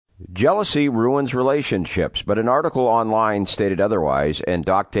Jealousy ruins relationships, but an article online stated otherwise, and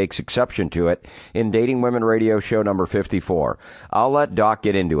Doc takes exception to it in Dating Women Radio Show number 54. I'll let Doc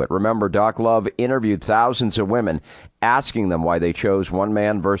get into it. Remember, Doc Love interviewed thousands of women, asking them why they chose one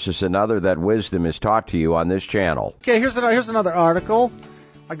man versus another. That wisdom is taught to you on this channel. Okay, here's another article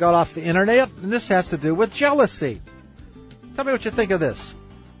I got off the internet, and this has to do with jealousy. Tell me what you think of this.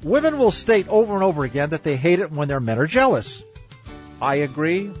 Women will state over and over again that they hate it when their men are jealous. I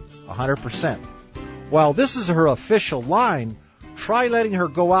agree 100%. Well, this is her official line. Try letting her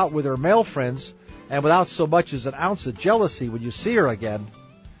go out with her male friends, and without so much as an ounce of jealousy when you see her again,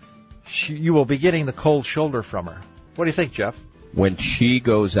 you will be getting the cold shoulder from her. What do you think, Jeff? When she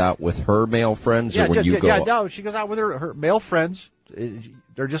goes out with her male friends, or when you go? Yeah, no, she goes out with her male friends.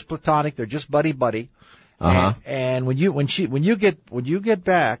 They're just platonic. They're just buddy. Uh-huh. And when she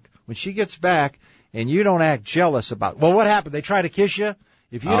gets back, and you don't act jealous about, well, what happened? They try to kiss you.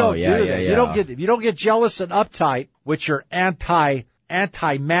 If you if you don't get jealous and uptight, which are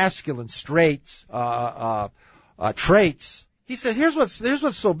anti-masculine traits. He says, here's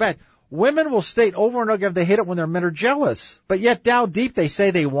what's so bad. Women will state over and over again they hate it when their men are jealous, but yet down deep they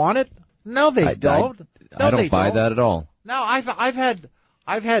say they want it. No, they don't. I don't buy that at all. No,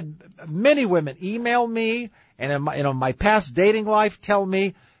 I've had many women email me, and in my past dating life tell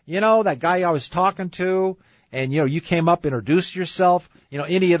me, that guy I was talking to, and you came up, introduced yourself.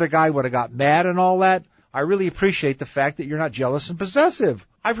 Any other guy would have got mad and all that. I really appreciate the fact that you're not jealous and possessive.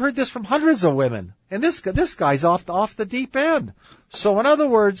 I've heard this from hundreds of women, and this guy's off the deep end. So in other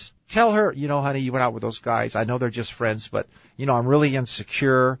words, tell her, honey, you went out with those guys. I know they're just friends, but I'm really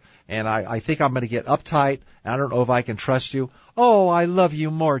insecure, and I think I'm going to get uptight, and I don't know if I can trust you. Oh, I love you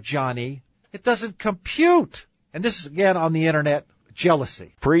more, Johnny. It doesn't compute. And this is again on the internet.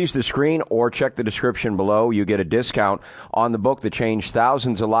 Jealousy. Freeze the screen or check the description below. You get a discount on the book that changed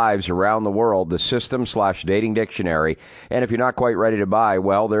thousands of lives around the world, The System/Dating Dictionary. And if you're not quite ready to buy,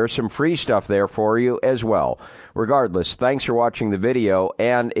 well, there's some free stuff there for you as well. Regardless, thanks for watching the video.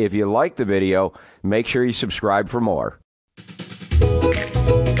 And if you like the video, make sure you subscribe for more.